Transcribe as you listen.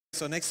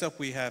So next up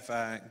we have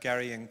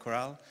Gary and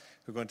Coral,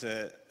 who are going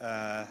to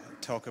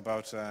talk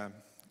about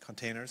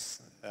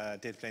containers,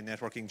 Dataplane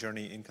Networking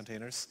journey in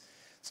containers.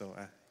 So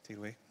take it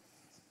away.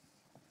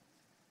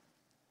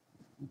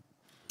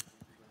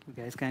 You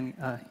guys can,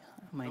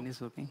 mine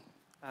is working.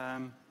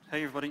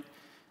 Hey everybody,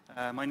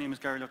 my name is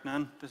Gary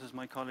Lucknan. This is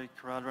my colleague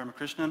Coral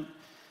Ramakrishnan.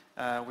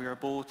 We are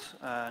both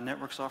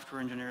network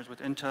software engineers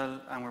with Intel,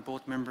 and we're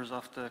both members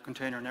of the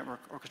container network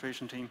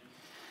orchestration team.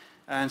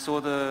 And so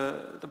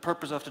the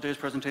purpose of today's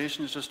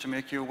presentation is just to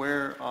make you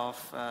aware of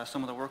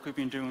some of the work we've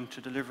been doing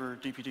to deliver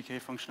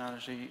DPDK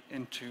functionality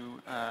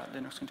into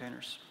Linux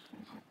containers.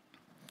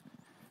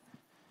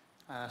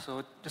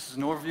 So this is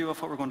an overview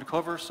of what we're going to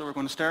cover. So we're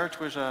going to start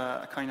with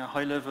a kind of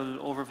high-level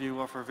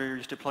overview of our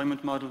various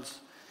deployment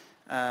models.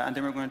 And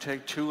then we're going to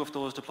take two of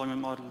those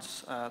deployment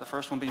models, the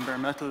first one being bare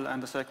metal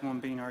and the second one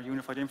being our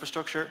unified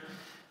infrastructure.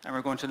 And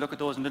we're going to look at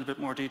those in a little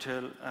bit more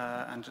detail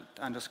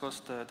and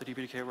discuss the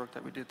DPDK work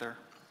that we did there.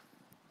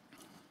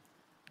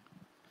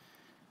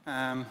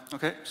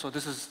 Okay, so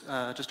this is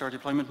just our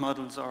deployment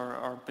models,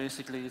 or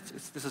basically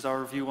this is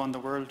our view on the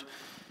world.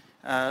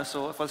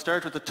 So if I'll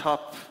start with the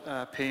top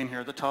pane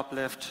here, the top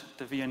left,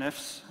 the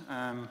VNFs.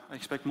 I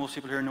expect most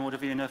people here know what a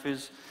VNF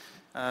is,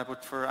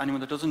 but for anyone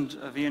that doesn't,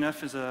 a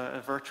VNF is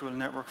a virtual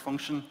network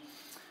function.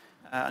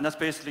 And that's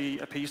basically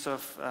a piece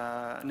of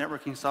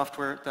networking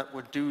software that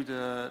would do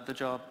the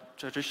job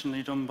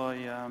traditionally done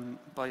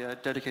by a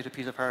dedicated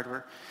piece of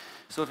hardware.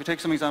 So if you take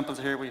some examples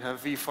here, we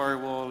have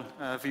vFirewall,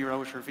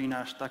 vRouter,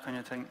 vNAT, that kind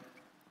of thing.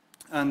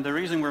 And the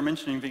reason we're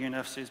mentioning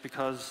VNFs is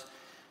because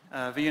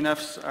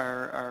VNFs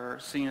are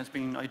seen as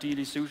being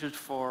ideally suited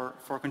for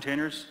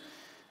containers,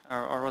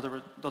 or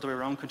other way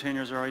around,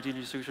 containers are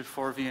ideally suited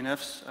for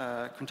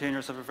VNFs.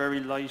 Containers have a very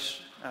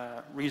light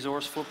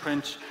resource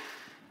footprint.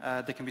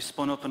 They can be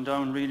spun up and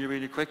down really,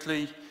 really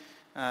quickly.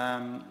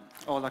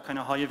 All that kind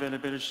of high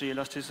availability,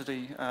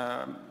 elasticity.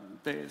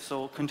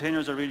 So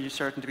containers are really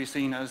starting to be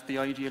seen as the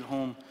ideal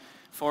home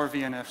for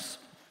VNFs.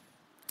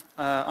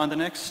 On the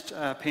next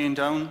pane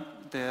down,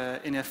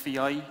 the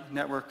NFVI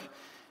network.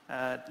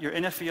 Your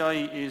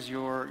NFVI is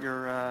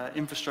your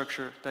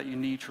infrastructure that you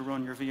need to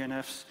run your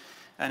VNFs.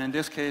 And in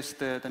this case,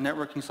 the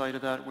networking side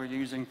of that, we're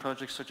using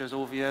projects such as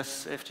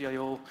OVS,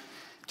 FDIO,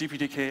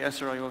 DPDK,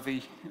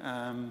 SRIOV,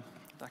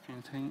 that kind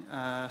of thing.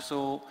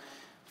 So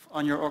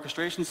on your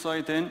orchestration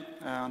side then,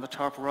 on the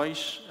top right,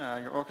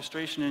 your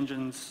orchestration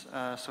engines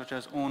such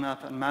as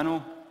ONAP and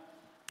Mano,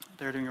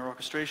 they're doing your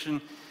orchestration.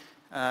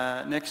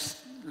 Next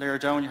layer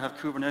down, you have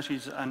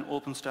Kubernetes and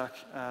OpenStack.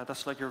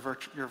 That's like your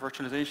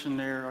virtualization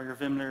layer, or your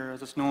Vim layer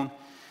as it's known.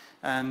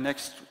 And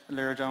next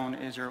layer down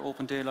is your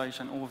Open Daylight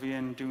and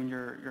OVN doing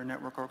your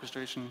network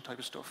orchestration type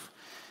of stuff.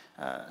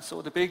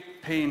 So the big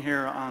pane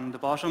here on the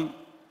bottom,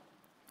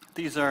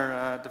 these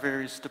are the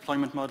various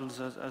deployment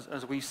models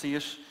as we see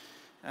it.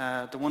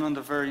 The one on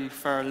the very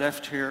far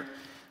left here,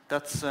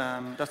 that's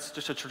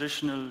just a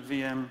traditional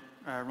VM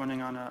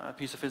running on a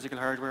piece of physical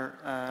hardware.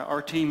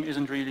 Our team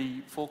isn't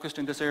really focused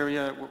in this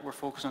area. We're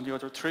focused on the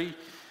other three,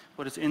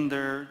 but it's in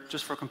there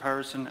just for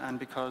comparison and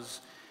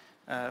because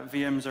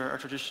VMs are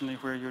traditionally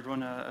where you'd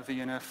run a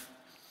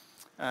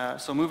VNF.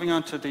 So moving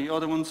on to the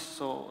other ones,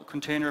 so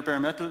container bare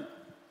metal.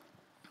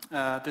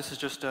 This is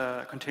just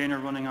a container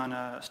running on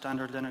a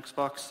standard Linux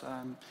box,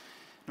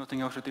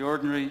 nothing out of the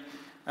ordinary.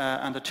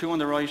 And the two on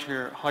the right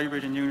here,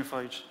 hybrid and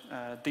unified,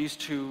 these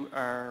two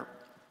are,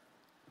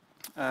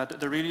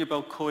 they're really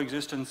about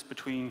coexistence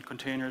between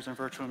containers and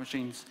virtual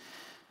machines.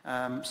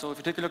 So if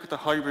you take a look at the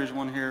hybrid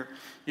one here,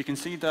 you can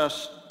see that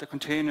the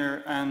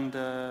container and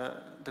the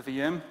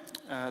VM,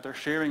 they're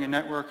sharing a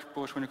network,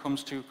 but when it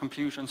comes to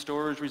compute and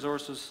storage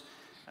resources,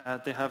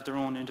 they have their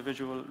own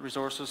individual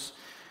resources,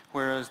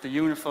 whereas the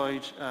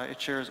unified,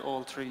 it shares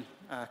all three,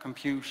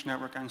 compute,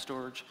 network, and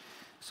storage.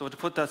 So to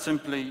put that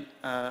simply,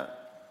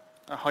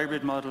 a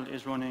hybrid model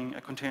is running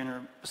a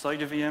container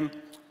beside a VM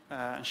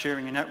and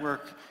sharing a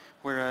network,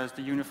 whereas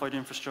the unified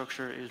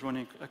infrastructure is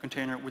running a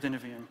container within a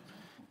VM.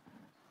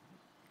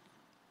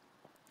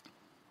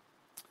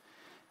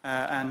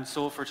 And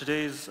so for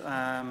today's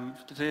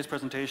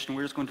presentation,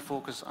 we're just going to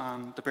focus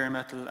on the bare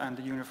metal and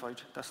the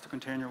unified. That's the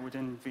container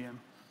within VM.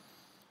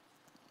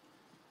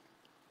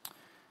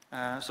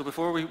 So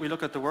before we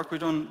look at the work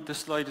we've done, this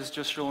slide is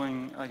just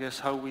showing, I guess,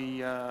 how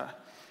we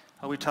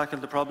tackle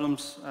the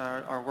problems,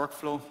 our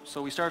workflow.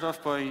 So we start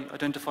off by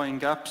identifying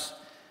gaps.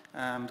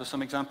 There's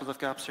some examples of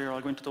gaps here. I'll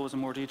go into those in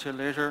more detail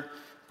later.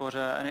 But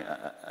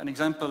an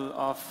example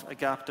of a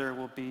gap there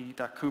will be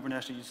that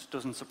Kubernetes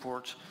doesn't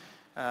support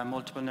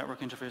multiple network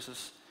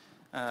interfaces.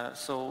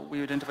 So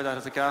we identify that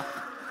as a gap.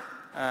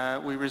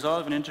 We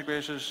resolve and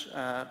integrate it.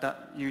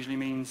 That usually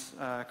means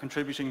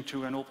contributing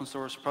to an open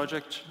source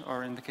project,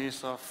 or in the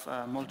case of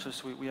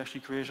Multis, we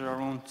actually created our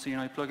own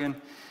CNI plugin.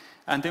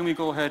 And then we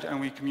go ahead and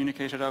we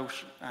communicate it out.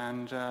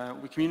 And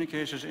we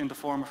communicate it in the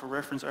form of a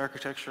reference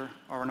architecture,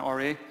 or an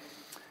RA.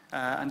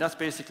 And that's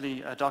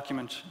basically a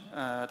document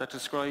that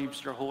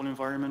describes your whole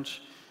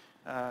environment,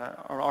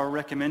 or our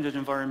recommended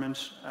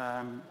environment,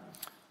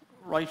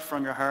 right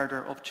from your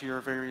hardware up to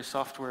your various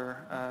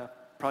software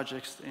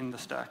projects in the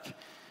stack.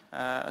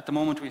 At the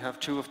moment we have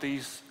 2 of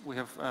these. We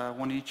have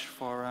 1 each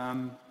for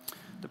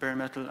the bare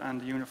metal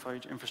and the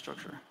unified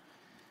infrastructure.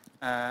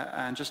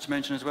 And just to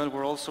mention as well,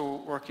 we're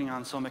also working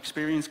on some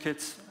experience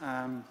kits.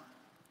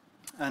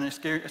 An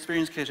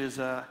experience kit is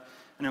an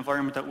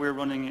environment that we're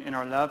running in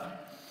our lab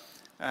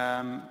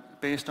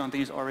based on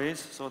these arrays.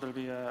 So there'll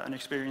be an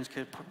experience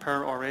kit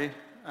per array.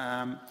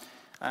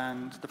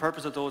 And the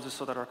purpose of those is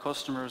so that our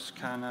customers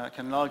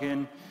can log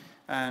in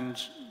and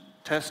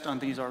test on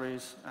these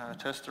arrays,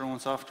 test their own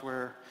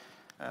software,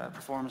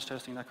 performance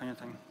testing, that kind of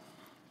thing.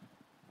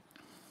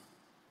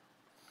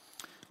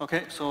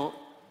 Okay, so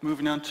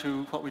moving on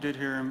to what we did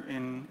here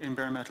in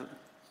bare metal.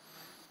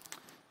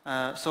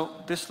 So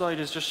this slide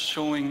is just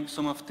showing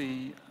some of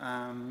the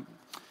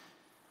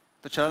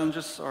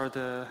challenges or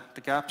the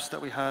gaps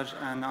that we had,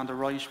 and on the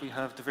right we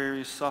have the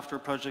various software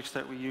projects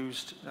that we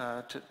used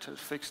to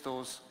fix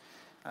those.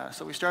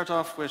 So we start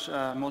off with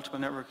multiple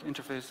network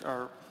interfaces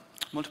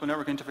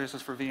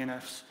for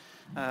VNFs.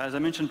 As I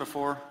mentioned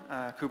before,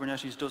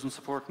 Kubernetes doesn't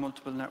support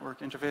multiple network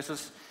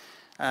interfaces.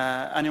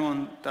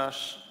 Anyone that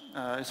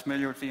is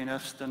familiar with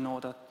VNFs, they'll know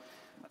that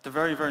at the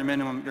very, very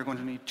minimum, you're going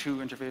to need 2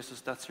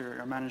 interfaces. That's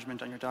your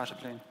management and your data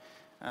plane.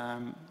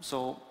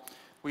 So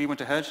we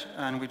went ahead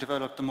and we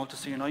developed the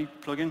multi-CNI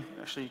plugin.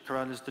 Actually,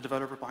 Corral is the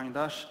developer behind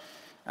that,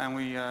 and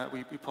we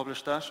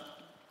published that.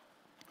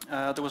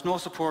 There was no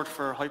support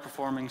for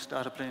high-performing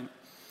data plane.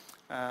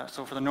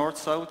 So for the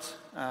north-south,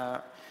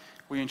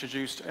 we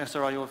introduced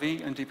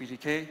SRIOV and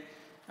DPDK,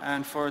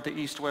 and for the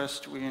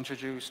east-west, we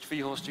introduced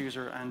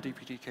Vhost-User and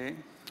DPDK.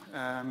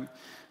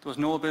 There was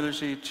no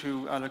ability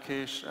to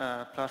allocate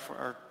platform,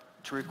 or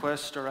to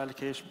request or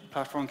allocate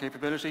platform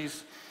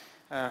capabilities.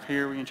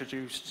 Here we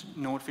introduced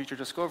node feature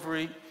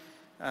discovery.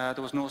 There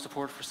was no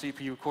support for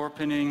CPU core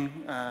pinning.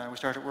 We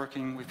started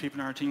working with people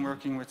in our team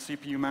working with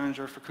CPU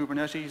manager for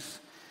Kubernetes,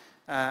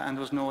 and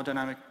there was no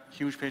dynamic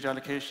huge page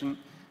allocation.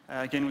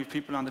 Again, we have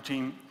people on the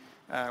team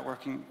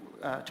working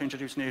to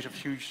introduce native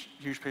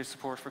huge page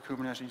support for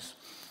Kubernetes.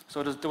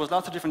 So there was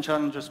lots of different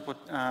challenges, but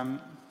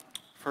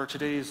for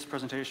today's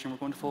presentation, we're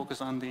going to focus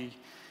on the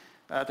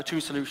 2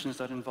 solutions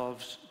that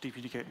involved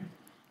DPDK.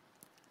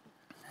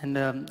 And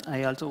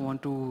I also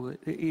want to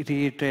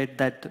reiterate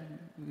that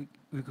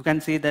you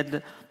can say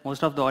that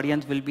most of the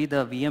audience will be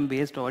the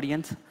VM-based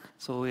audience.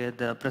 So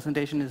the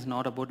presentation is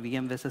not about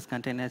VM versus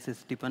containers. It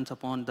depends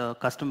upon the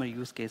customer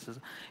use cases.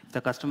 If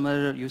the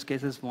customer use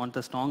cases want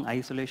a strong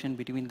isolation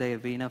between the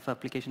VNF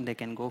application, they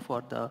can go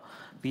for the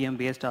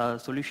VM-based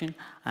solution.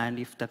 And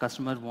if the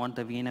customer want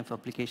the VNF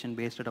application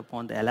based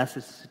upon the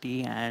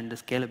elasticity and the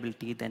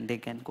scalability, then they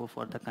can go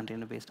for the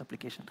container-based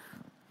application.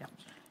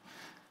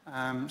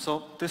 Yeah.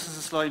 So this is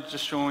a slide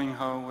just showing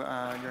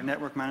how your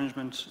network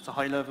management, it's a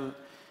high-level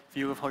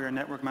view of how your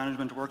network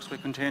management works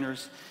with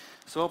containers.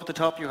 So up at the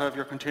top you have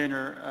your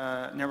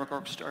container network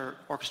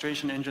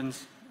orchestration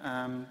engines.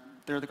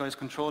 They're the guys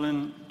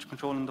controlling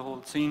the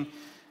whole scene.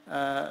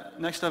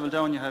 Next level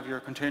down you have your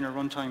container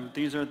runtime.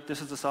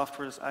 This is the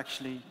software that's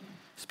actually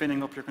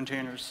spinning up your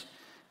containers.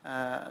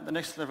 The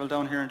next level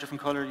down here in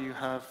different color you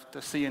have the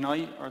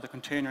CNI, or the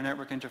container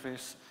network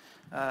interface.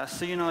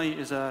 CNI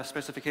is a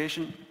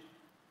specification.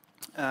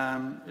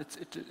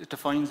 It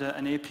defines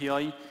an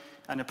API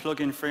and a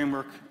plugin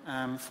framework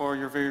for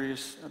your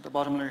various, at the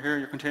bottom layer here,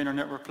 your container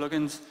network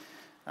plugins.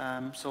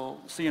 So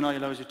CNI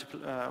allows you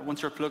to,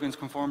 once your plugins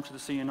conform to the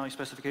CNI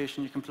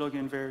specification, you can plug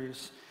in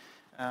various,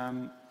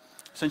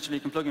 essentially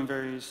you can plug in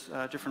various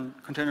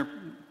different container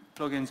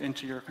plugins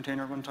into your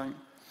container runtime.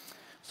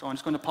 So I'm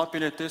just going to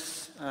populate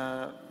this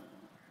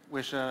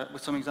with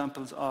some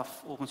examples of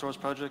open source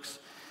projects.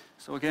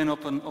 So again,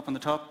 up on the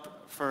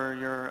top for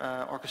your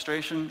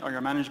orchestration or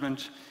your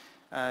management,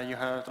 you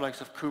have the likes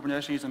of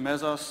Kubernetes and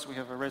Mesos. We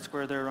have a red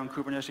square there on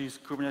Kubernetes.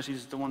 Kubernetes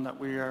is the one that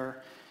we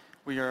are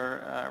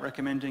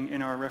recommending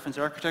in our reference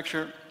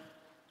architecture.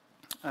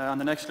 On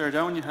the next layer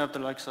down, you have the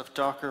likes of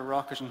Docker,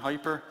 Rocket, and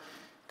Hyper.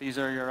 These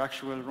are your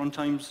actual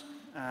runtimes.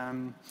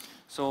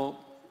 So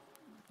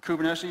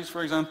Kubernetes,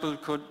 for example,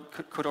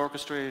 could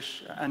orchestrate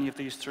any of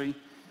these 3.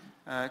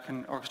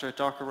 Can orchestrate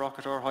Docker,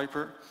 Rocket, or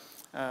Hyper.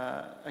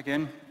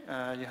 Again,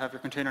 you have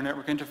your container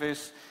network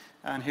interface.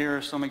 And here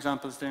are some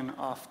examples then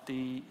of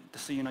the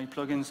CNI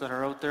plugins that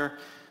are out there.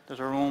 There's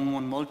our own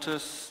one,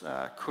 Multus,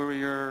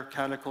 Courier,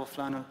 Calico,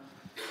 Flannel.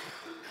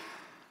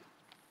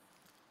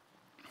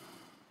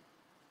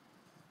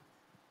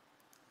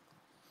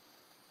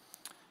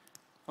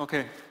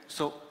 Okay,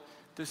 so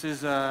this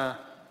is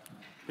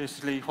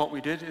basically what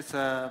we did.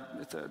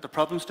 The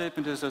problem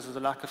statement is there's a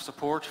lack of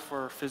support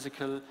for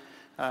physical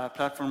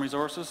platform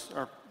resources,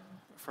 or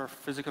for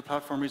physical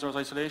platform resource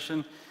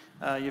isolation.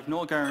 You have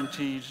no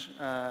guaranteed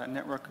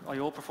network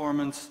I/O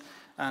performance,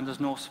 and there's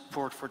no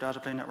support for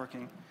Dataplane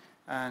networking.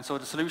 And so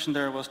the solution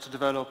there was to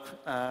develop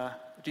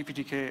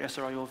DPDK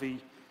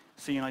SRIOV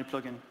CNI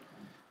plugin.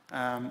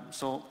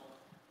 So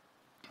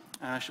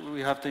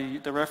we have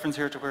the reference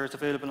here to where it's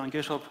available on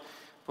GitHub,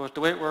 but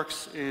the way it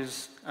works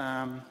is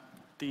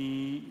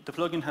the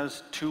plugin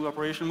has 2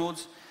 operation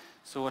modes.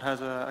 So it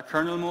has a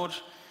kernel mode,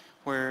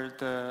 where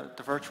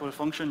the virtual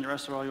function, your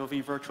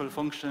SRIOV virtual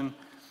function,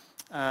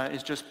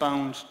 is just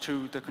bound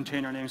to the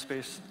container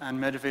namespace and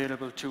made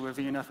available to a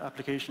VNF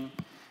application.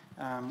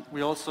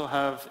 We also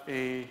have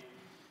a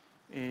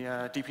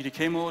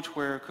DPDK mode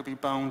where it could be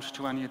bound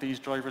to any of these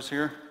drivers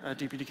here, a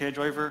DPDK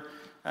driver,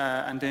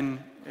 and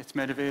then it's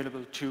made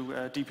available to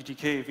a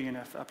DPDK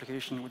VNF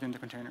application within the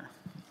container.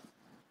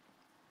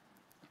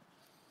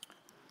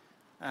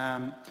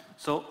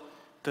 So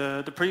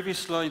the previous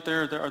slide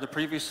there, or the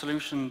previous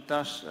solution,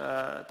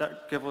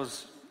 that gave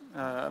us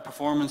a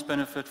performance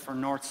benefit for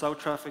north-south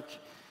traffic.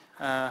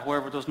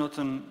 However, there's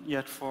nothing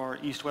yet for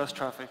east-west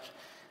traffic.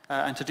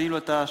 And to deal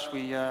with that,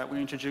 we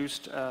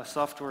introduced a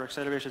software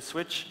accelerated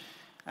switch,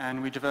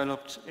 and we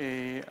developed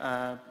a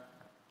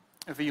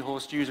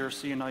Vhost-User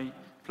CNI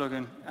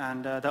plugin,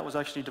 and that was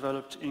actually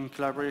developed in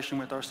collaboration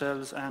with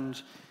ourselves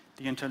and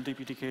the Intel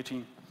DPDK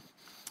team.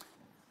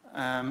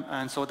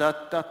 And so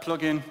that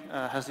plugin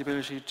has the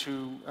ability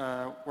to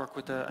work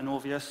with an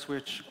OVS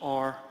switch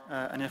or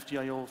an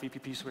FDIO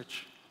VPP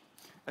switch.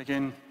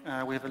 Again,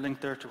 we have a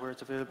link there to where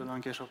it's available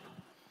on GitHub.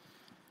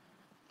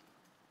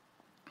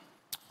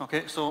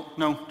 Okay, so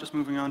now just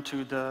moving on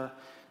to the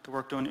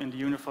work done in the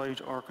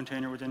unified or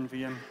container within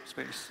VM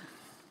space.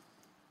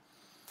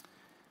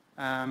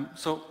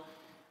 So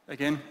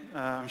again,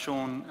 I'm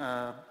showing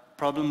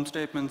problem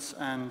statements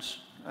and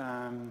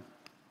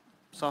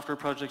software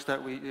projects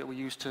that we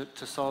used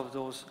to solve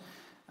those.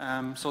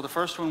 So the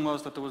first one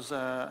was that there was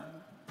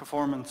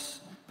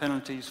performance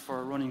penalties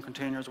for running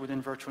containers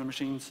within virtual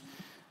machines.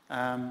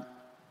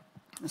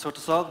 So to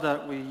solve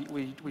that,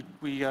 we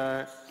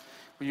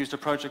used a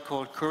project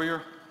called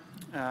Courier.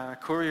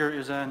 Courier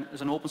is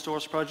an open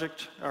source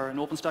project, or an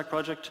OpenStack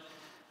project,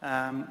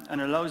 and it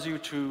allows your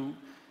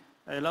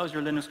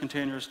Linux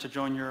containers to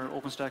join your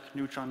OpenStack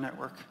Neutron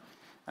network.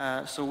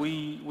 So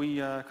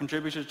we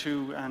contributed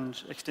to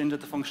and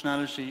extended the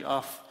functionality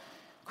of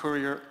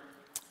Courier,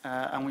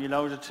 and we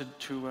allowed it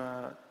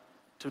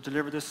to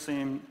deliver this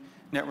same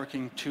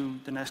networking to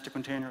the nested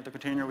container, the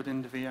container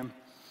within the VM.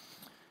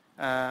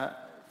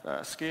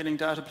 Scaling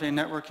Dataplane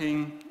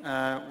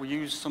Networking, we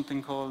used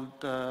something called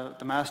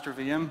the master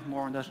VM,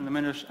 more on that in a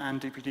minute, and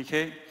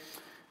DPDK.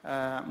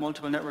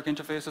 Multiple network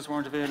interfaces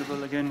weren't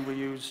available. Again,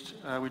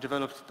 we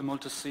developed the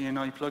Multis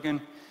CNI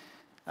plugin.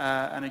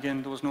 And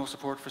again, there was no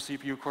support for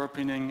CPU core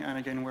pinning, and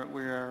again,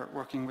 we're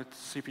working with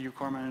CPU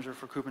core manager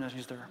for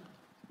Kubernetes there.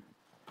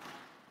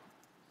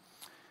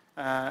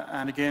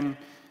 And again,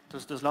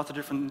 there's lots of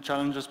different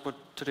challenges, but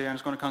today I'm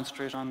just going to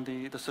concentrate on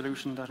the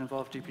solution that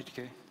involved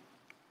DPDK.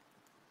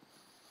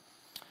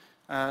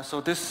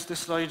 So this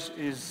slide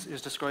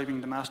is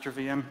describing the master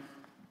VM.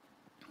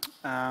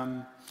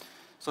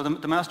 So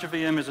the master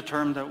VM is a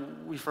term that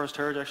we first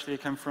heard. Actually,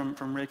 it came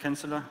from Ray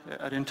Kensela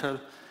at Intel.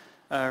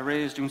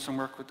 Ray is doing some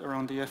work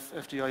around the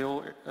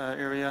FDIO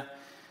area.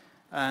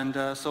 And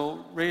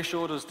so Ray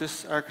showed us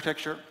this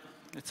architecture.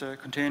 It's a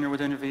container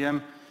within a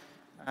VM.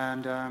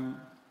 And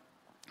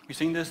we've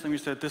seen this and we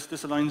said this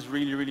aligns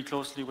really, really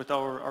closely with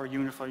our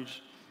unified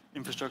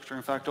infrastructure.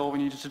 In fact, all we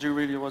needed to do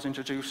really was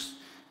introduce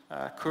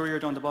Courier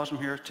down the bottom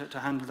here to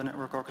handle the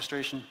network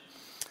orchestration.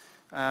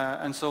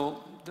 And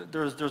so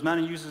there's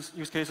many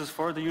use cases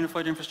for the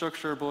unified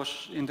infrastructure, but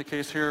in the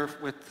case here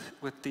with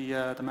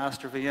the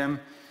master VM,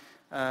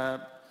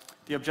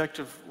 the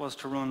objective was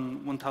to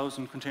run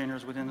 1,000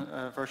 containers within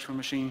a virtual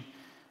machine,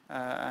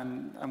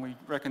 and we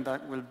reckon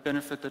that will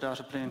benefit the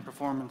Dataplane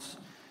performance.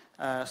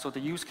 So the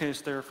use case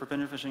there for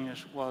benefiting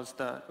it was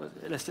the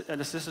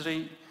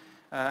elasticity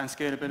and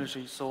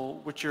scalability. So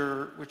with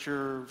your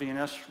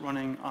VNS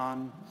running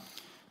on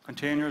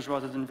containers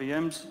rather than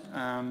VMs,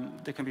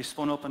 they can be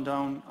spun up and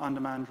down on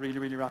demand really,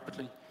 really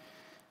rapidly.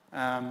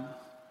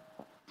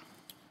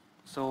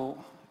 So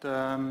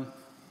the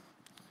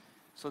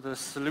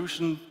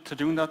solution to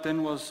doing that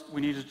then was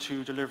we needed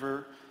to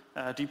deliver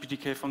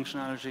DPDK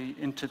functionality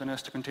into the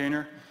nested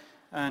container.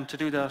 And to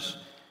do that,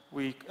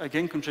 we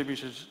again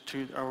contributed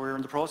to, or we're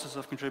in the process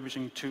of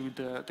contributing to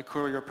the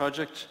Courier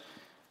project.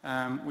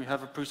 We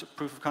have a proof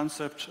of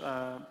concept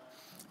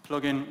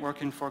plugin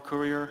working for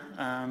Courier.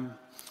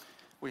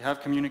 We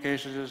have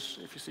communicated it.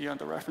 If you see on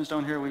the reference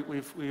down here,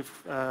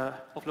 we've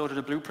uploaded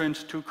a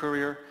blueprint to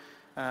Courier,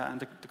 and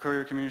the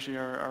Courier community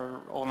are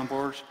all on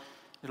board.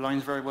 It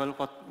aligns very well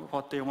with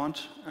what they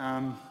want.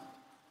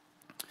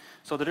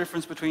 So the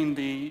difference between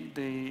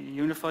the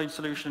unified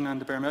solution and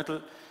the bare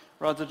metal,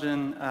 rather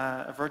than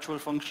a virtual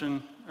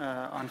function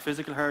on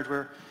physical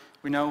hardware,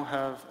 we now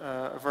have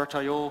a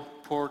VirtIO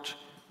port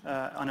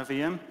on a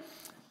VM,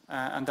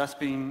 and that's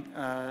being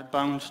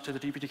bound to the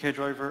DPDK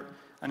driver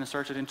and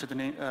inserted into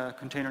the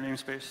container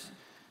namespace.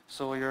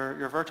 So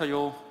your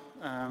VirtIO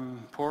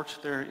port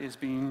there is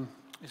being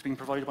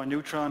provided by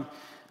Neutron,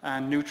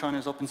 and Neutron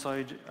is up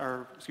inside,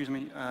 or excuse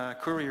me,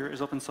 Courier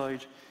is up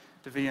inside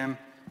the VM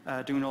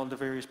doing all the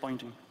various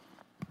binding.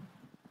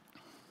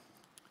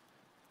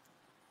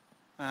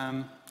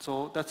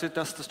 So that's it,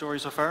 that's the story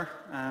so far.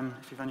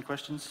 If you have any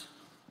questions.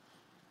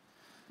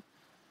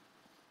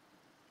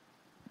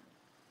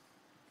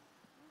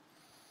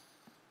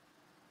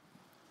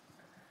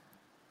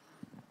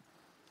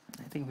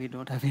 we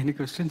don't have any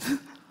questions.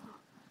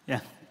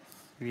 Yeah,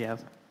 we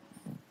have.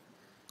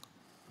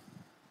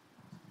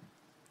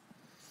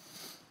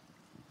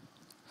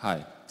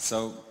 Hi.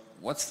 So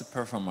what's the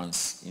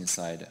performance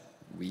inside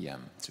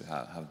VM to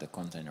have the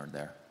container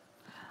there?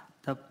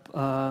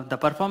 The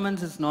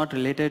performance is not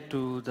related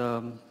to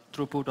the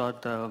throughput or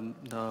the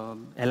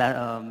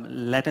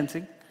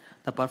latency.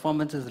 The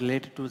performance is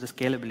related to the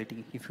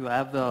scalability. If you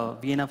have a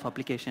VNF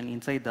application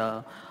inside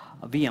the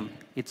VM,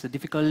 it's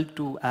difficult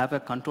to have a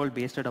control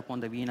based upon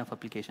the VNF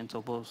application.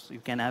 Suppose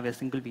you can have a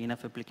single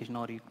VNF application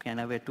or you can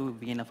have a 2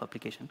 VNF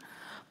application.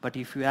 But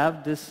if you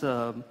have this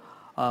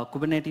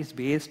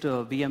Kubernetes-based,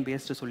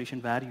 VM-based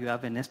solution where you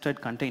have a nested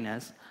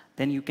containers,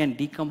 then you can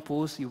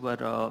decompose your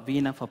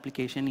VNF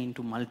application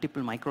into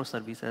multiple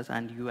microservices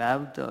and you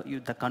have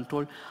the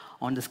control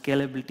on the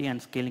scalability and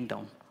scaling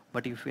down.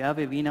 But if you have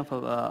a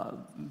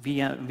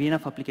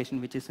VNF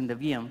application which is in the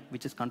VM,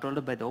 which is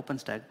controlled by the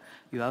OpenStack,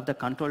 you have the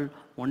control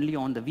only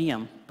on the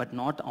VM, but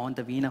not on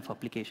the VNF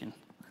application.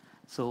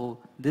 So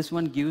this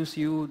one gives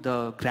you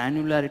the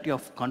granularity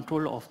of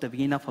control of the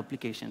VNF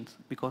applications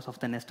because of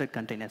the nested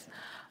containers.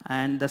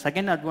 And the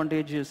second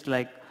advantage is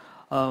like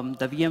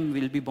the VM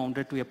will be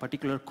bounded to a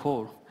particular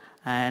core.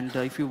 And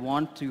if you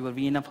want your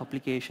VNF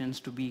applications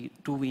to be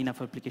 2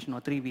 VNF application or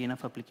 3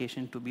 VNF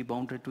application to be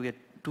bounded to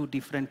 2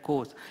 different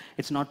cores,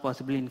 it's not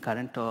possible in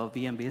current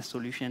VM-based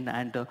solution,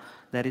 and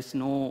there is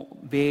no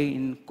way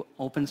in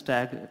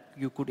OpenStack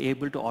you could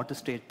able to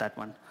orchestrate that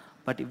one.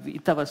 But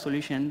with our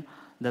solution,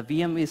 the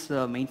VM is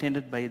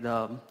maintained by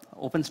the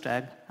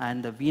OpenStack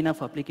and the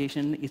VNF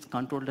application is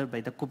controlled by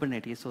the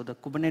Kubernetes. So the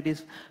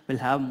Kubernetes will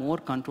have more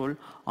control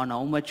on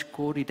how much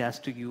code it has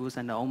to use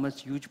and how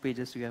much huge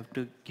pages you have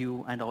to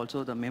give and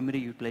also the memory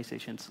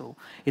utilization. So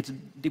it's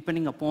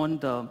depending upon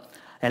the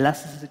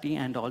elasticity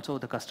and also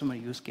the customer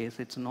use case.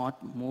 It's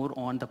not more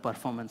on the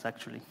performance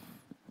actually.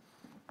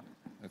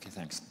 Okay,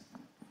 thanks.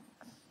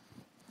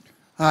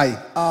 Hi,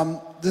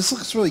 this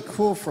looks really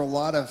cool for a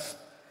lot of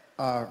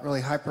really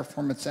high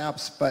performance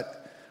apps, but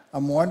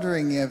I'm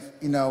wondering if,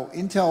 you know,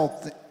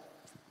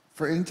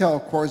 for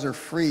Intel cores are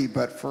free,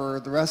 but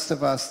for the rest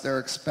of us, they're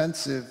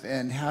expensive,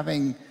 and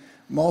having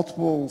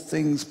multiple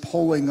things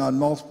polling on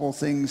multiple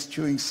things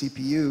chewing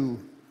CPU,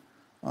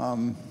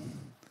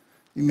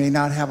 you may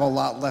not have a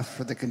lot left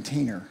for the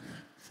container.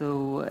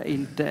 So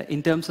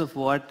in terms of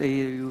what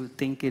you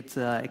think it's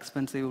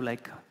expensive,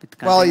 like with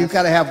containers? Well, you've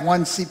got to have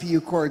one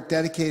CPU core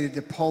dedicated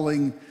to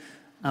polling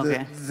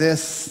the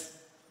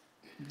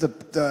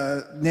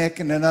NIC,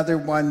 and another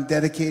one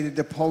dedicated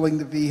to polling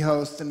the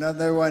vhost,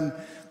 another one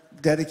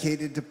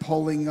dedicated to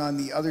polling on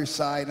the other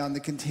side on the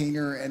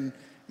container, and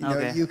you know,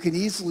 you can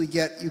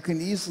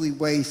easily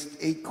waste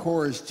 8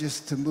 cores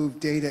just to move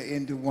data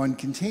into one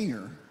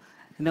container.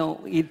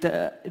 No, it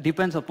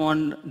depends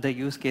upon the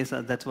use case.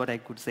 That's what I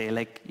could say.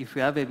 Like if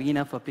you have a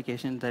VNF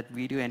application that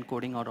video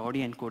encoding or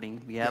audio encoding,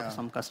 we have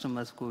some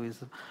customers who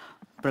is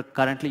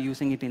currently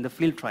using it in the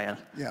field trial.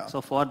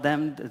 So for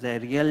them, the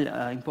real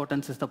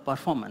importance is the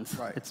performance.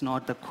 It's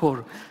not the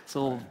core.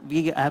 So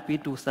we are happy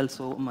to sell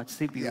so much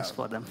CPUs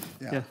for them.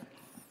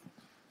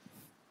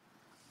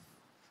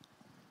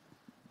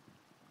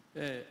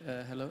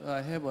 Hello,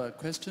 I have a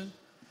question.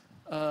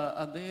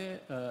 Are there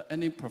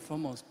any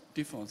performance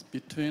difference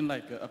between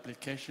like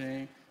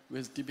application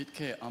with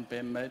DPDK on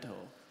bare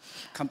metal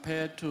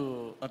compared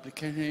to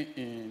application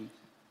in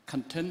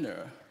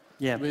container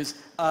with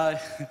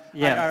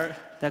IR?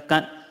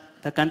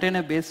 The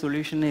container-based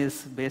solution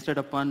is based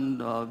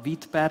upon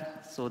with pair.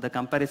 So the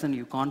comparison,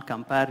 you can't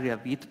compare a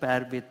with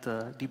pair with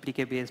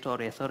DPDK-based or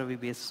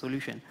SRIOV-based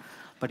solution.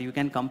 But you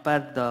can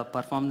compare the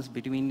performance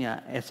between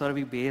a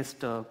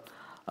SRIOV-based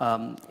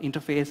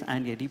interface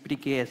and a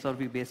DPDK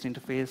SRIOV-based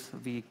interface.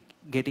 We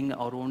getting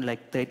around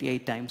like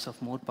 38 times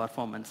of more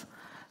performance.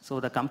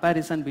 So the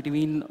comparison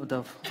between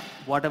the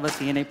whatever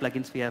CNI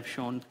plugins we have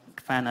shown,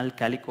 Funnel,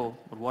 Calico,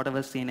 or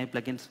whatever CNI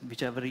plugins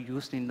whichever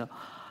used in the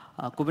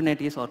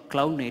Kubernetes or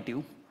cloud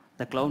native,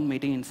 the cloud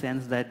native in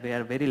sense that they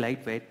are very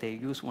lightweight, they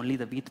use only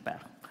the with pair.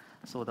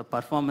 So the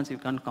performance, you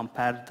can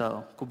compare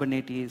the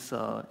Kubernetes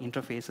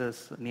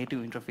interfaces, native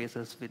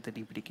interfaces with the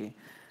DPDK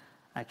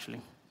actually.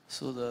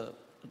 So the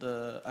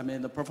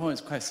performance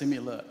is quite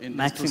similar in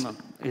maximum.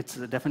 It's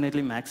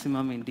definitely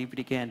maximum in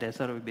DPDK and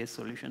SRIOV-based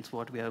solutions.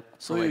 What we are.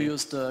 So you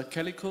use the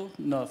Calico,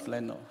 not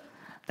Flannel.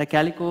 The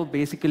Calico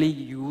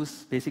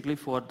basically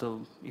for the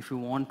if you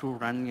want to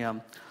run a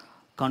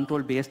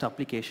control-based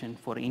application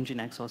for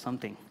Nginx or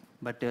something.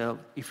 But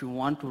if you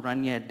want to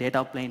run a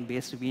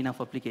Dataplane-based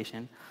VNF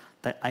application,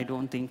 that I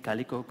don't think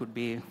Calico could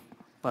be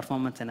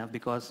performance enough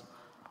because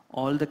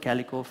all the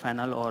Calico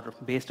Funnel are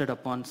based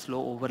upon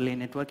slow overlay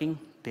networking.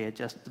 They are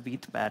just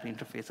with pair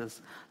interfaces.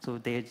 So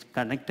they're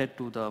connected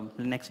to the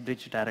Linux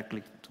bridge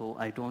directly. So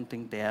I don't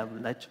think they have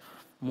much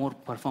more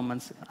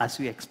performance as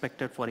we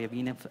expected for a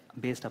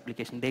VNF-based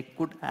application. They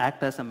could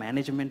act as a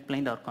management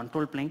plane or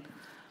control plane,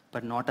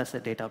 but not as a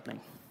data plane.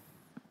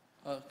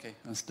 Okay,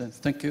 understand.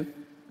 Thank you.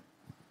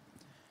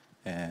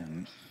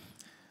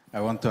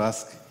 I want to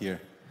ask here,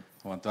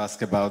 I want to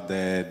ask about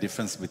the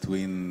difference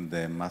between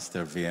the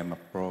master VM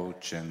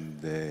approach and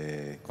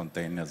the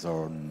containers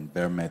on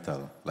bare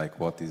metal. Like,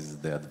 what is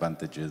the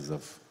advantages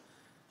of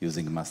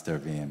using master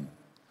VM?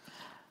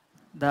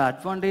 The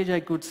advantage,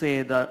 I could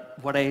say, that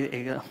what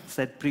I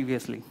said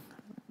previously,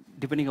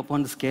 depending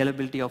upon the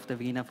scalability of the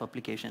VNF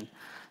application.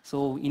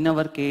 So in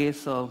our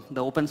case, the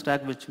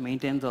OpenStack, which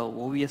maintains the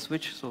OVS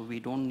switch, so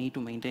we don't need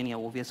to maintain a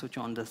OVS switch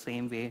on the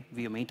same way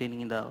we are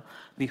maintaining in the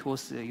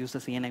Vhost-User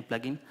CNI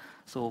plugin.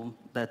 So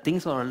the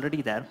things are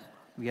already there.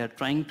 We are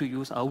trying to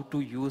use how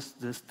to use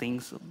these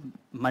things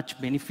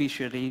much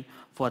beneficially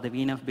for the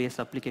VNF-based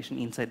application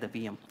inside the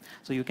VM.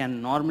 So you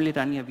can normally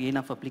run a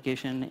VNF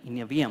application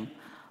in a VM,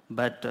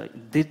 but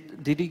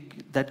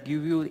did that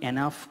give you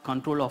enough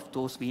control of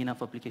those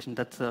VNF applications?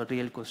 That's a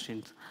real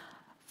question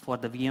for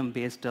the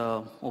VM-based,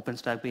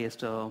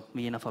 OpenStack-based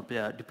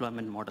VNF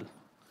deployment model.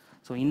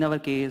 So in our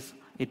case,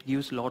 it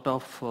gives a lot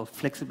of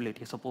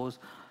flexibility. Suppose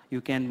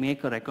you can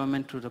make a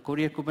requirement to the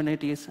Courier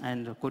Kubernetes,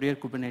 and the Courier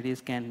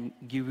Kubernetes can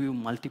give you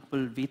multiple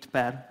vth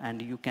pair,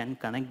 and you can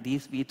connect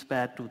these vth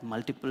pair to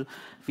multiple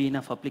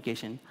VNF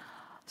application.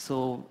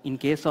 So in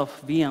case of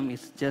VM,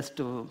 it's just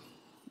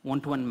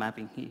one-to-one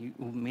mapping. You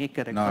make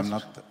a request. No, I'm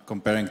not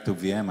comparing to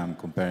VM. I'm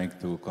comparing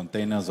to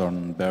containers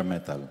on bare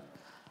metal.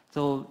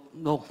 So,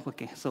 no,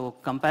 okay. So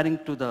comparing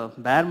to the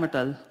bare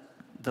metal,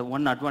 the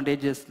one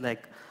advantage is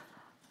like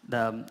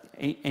the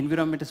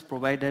environment is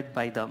provided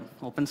by the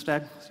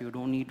OpenStack, so you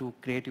don't need to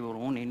create your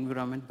own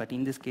environment. But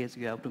in this case,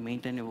 you have to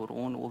maintain your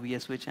own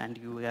OVS switch, and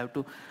you have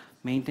to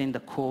maintain the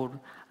core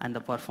and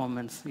the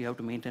performance. You have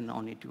to maintain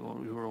on it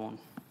your own.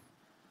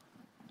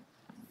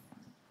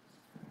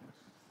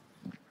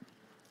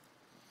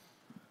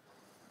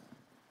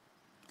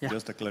 Yeah.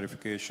 Just a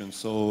clarification.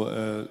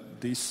 So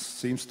this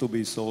seems to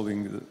be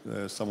solving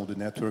some of the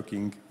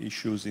networking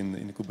issues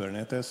in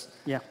Kubernetes.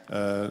 Yeah.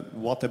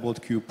 What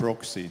about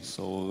kube-proxy?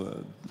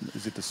 So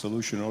is it a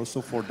solution also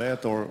for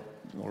that, or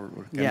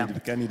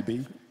can it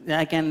be? Yeah,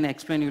 I can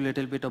explain you a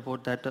little bit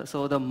about that.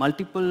 So the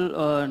multiple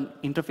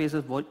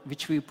interfaces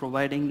which we are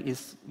providing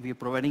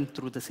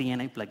through the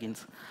CNI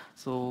plugins.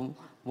 So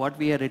what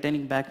we are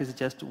returning back is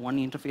just one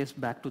interface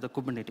back to the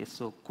Kubernetes.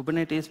 So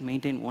Kubernetes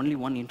maintain only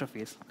one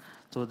interface.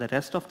 So the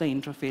rest of the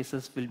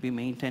interfaces will be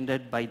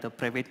maintained by the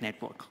private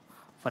network.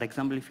 For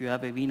example, if you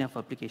have a VNF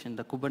application,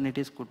 the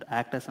Kubernetes could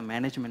act as a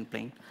management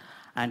plane,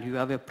 and you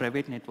have a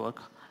private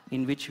network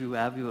in which you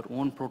have your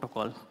own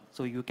protocol.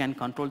 So you can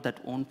control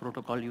that own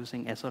protocol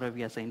using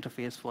SRIOV as an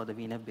interface for the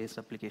VNF-based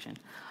application.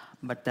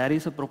 But there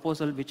is a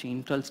proposal which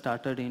Intel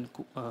started in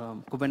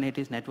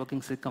Kubernetes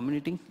networking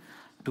community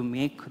to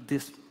make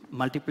this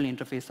multiple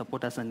interface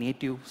support as a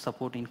native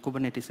support in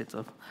Kubernetes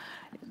itself.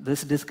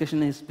 This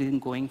discussion has been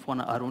going for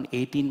around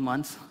 18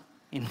 months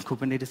in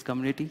Kubernetes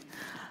community.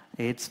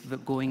 It's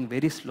going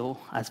very slow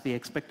as we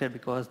expected,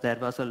 because there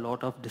was a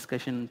lot of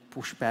discussion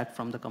pushback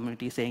from the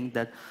community saying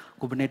that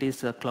Kubernetes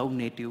is a cloud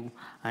native,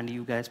 and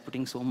you guys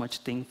putting so much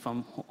thing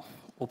from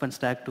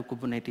OpenStack to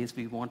Kubernetes,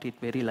 we want it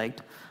very light.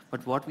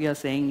 But what we are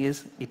saying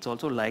is it's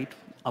also light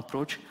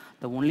approach.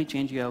 The only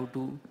change you have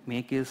to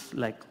make is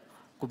like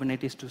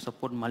Kubernetes to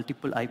support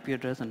multiple IP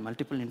address and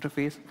multiple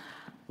interface.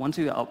 Once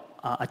you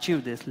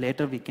achieve this,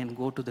 later we can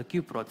go to the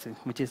kube-proxy,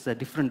 which is a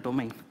different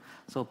domain.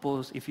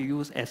 Suppose if you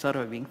use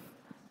SRIOV,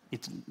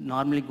 it's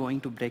normally going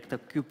to break the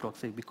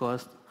kube-proxy,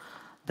 because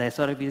the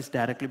SRIOV is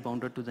directly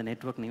bounded to the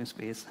network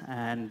namespace,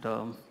 and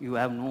you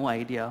have no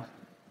idea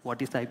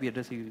what is the IP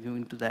address you're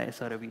giving to the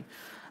SRIOV.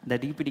 The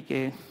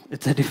DPDK,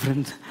 it's a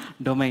different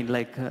domain.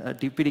 Like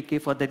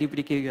DPDK, for the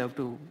DPDK, you have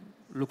to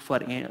look for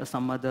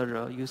some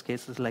other use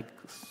cases like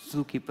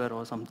Zookeeper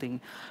or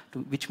something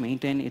which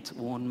maintain its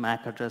own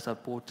MAC address or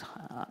port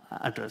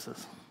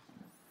addresses.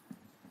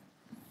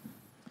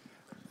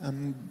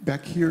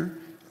 Back here,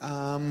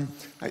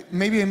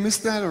 maybe I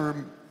missed that, or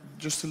I'm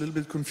just a little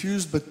bit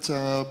confused, but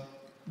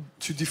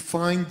to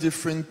define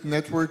different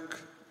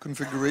network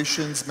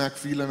configurations, MAC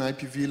VLAN,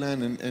 IP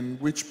VLAN,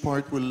 and which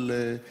part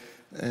will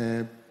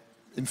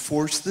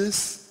enforce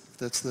this? If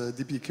that's the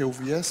DPDK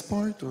OVS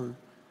part, or?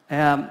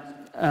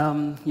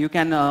 You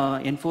can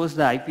enforce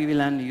the IP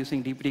VLAN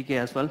using DPDK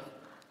as well,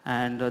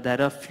 and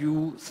there are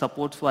few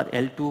supports for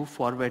L2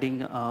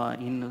 forwarding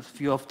in a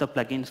few of the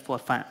plugins.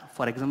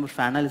 For example,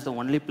 Fanel is the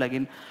only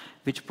plugin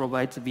which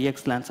provides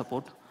VXLAN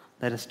support.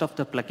 The rest of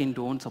the plugin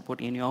don't support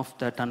any of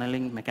the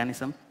tunneling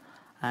mechanism.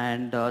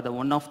 And the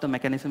one of the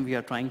mechanism we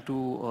are trying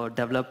to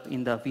develop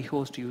in the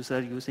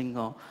Vhost-User using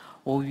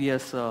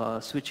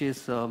OVS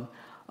switches,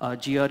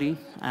 GRE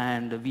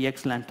and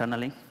VXLAN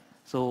tunneling.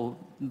 So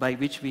by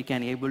which we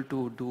can able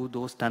to do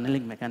those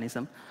tunneling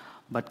mechanism.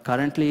 But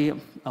currently,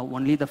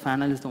 only the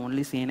Fanel is the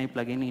only CNI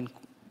plugin in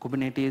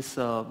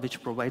Kubernetes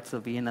which provides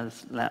the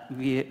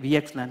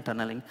VXLAN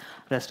tunneling.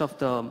 Rest of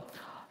the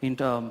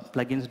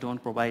plugins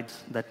don't provide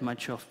that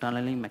much of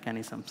tunneling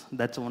mechanisms.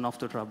 That's one of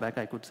the drawback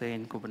I could say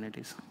in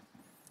Kubernetes.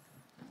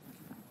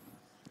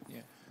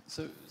 Yeah.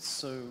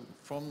 So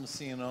from the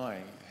CNI,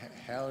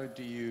 how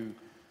do you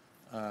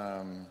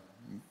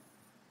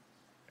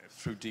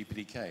through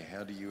DPDK,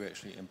 how do you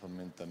actually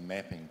implement the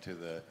mapping to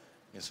the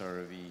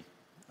SRIOV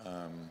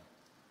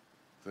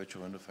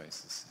virtual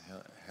interfaces?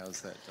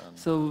 How's that done?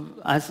 So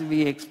as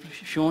we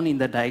shown in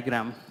the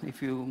diagram,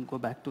 if you go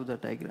back to the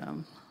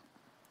diagram,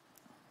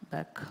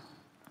 back.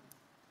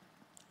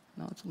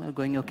 No, it's not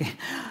going okay.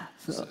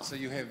 So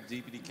you have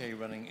DPDK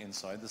running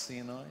inside the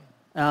CNI?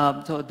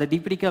 So the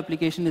DPDK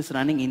application is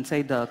running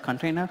inside the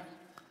container.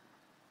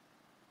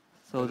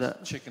 So the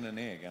chicken and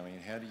egg. I mean,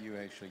 how do you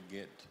actually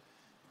get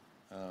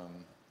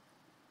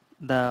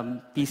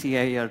the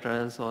PCI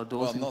address or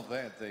those? Well, not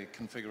that. The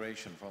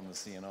configuration from the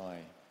CNI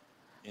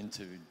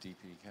into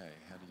DPDK.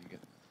 How do you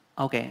get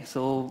that? Okay,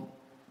 so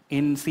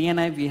in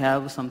CNI we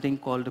have something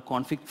called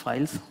config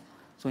files.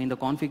 So in the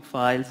config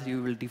files,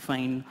 you will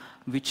define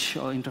which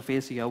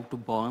interface you have to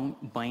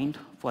bind.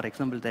 For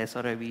example, the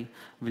SRIOV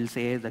will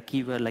say the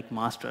keyword like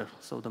master.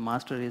 So the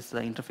master is the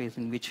interface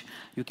in which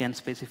you can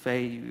specify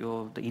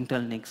the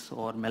Intel NICs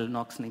or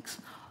Mellanox NICs.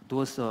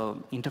 Those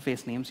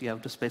interface names you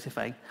have to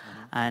specify.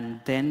 And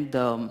then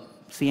the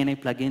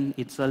CNI plugin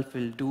itself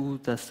will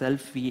do the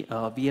self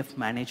VF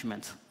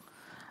management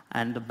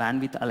and the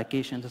bandwidth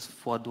allocations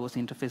for those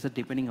interfaces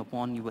depending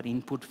upon your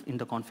input in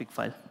the config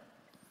file.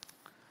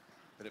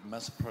 But it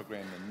must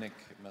program the NIC,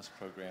 it must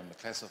program the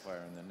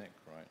classifier in the NIC,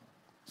 right?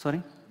 Sorry?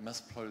 It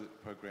must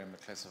program the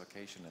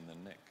classification in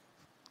the NIC.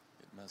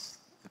 It must...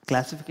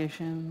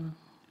 Classification?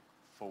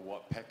 For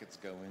what packets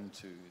go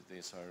into the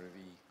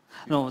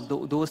SRIOV? No,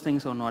 those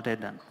things are not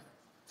yet done.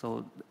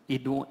 So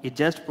it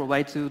just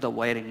provides you the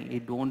wiring.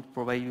 It don't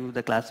provide you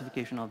the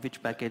classification of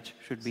which package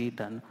should be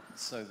done.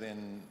 So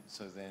then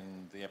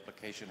the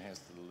application has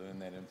to learn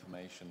that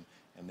information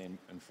and then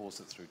enforce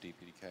it through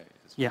DPDK.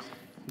 Yeah.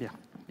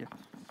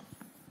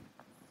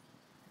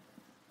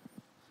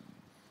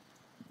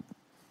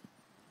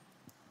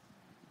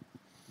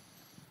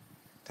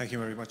 Thank you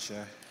very much.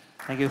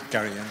 Thank you.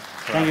 Gary and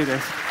Thank you,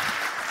 guys.